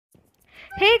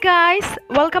Hey guys,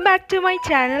 welcome back to my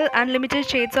channel Unlimited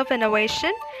Shades of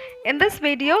Innovation. In this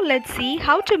video, let's see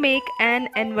how to make an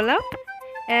envelope.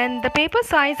 And the paper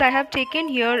size I have taken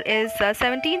here is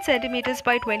 17 centimeters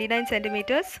by 29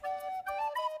 centimeters.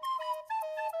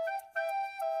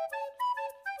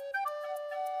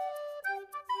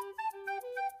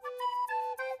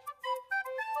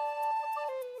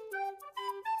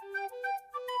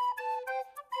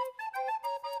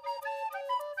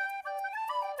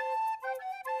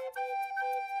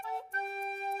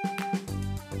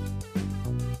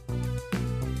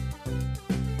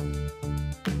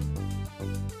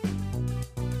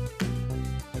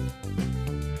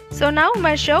 So now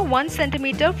measure 1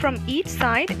 centimeter from each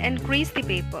side and crease the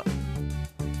paper.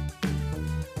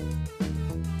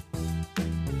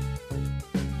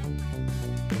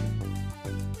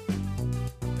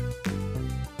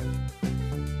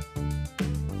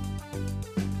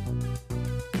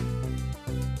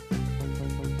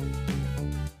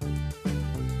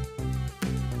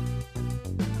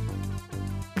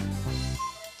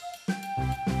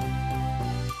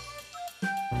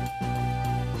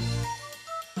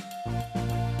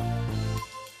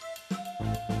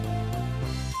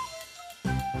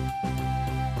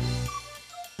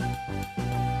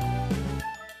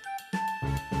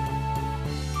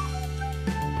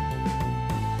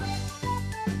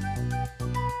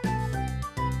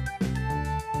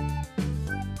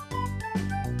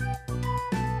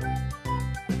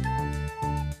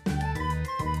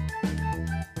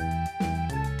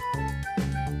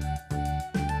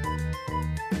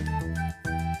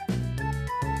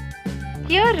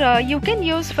 Here you can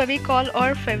use Fevicol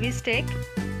or Fevistick.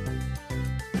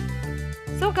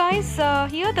 So guys,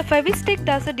 here the Fevistick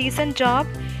does a decent job.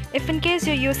 If in case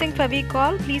you're using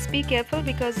Fevicol, please be careful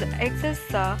because excess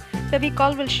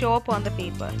Fevicol will show up on the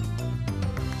paper.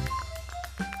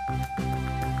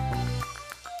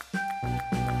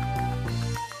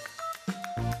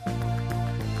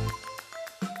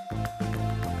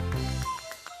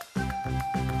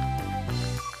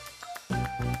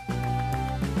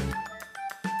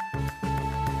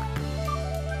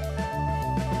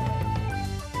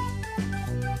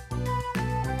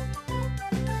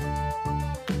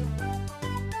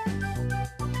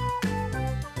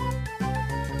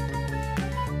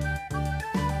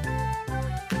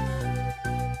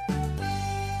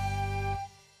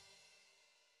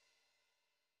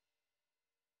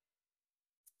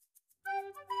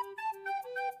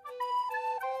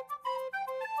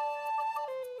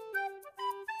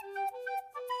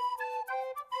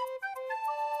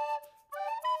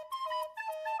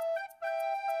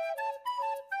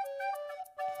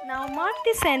 Now mark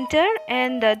the center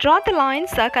and draw the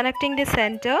lines connecting the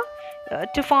center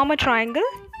to form a triangle.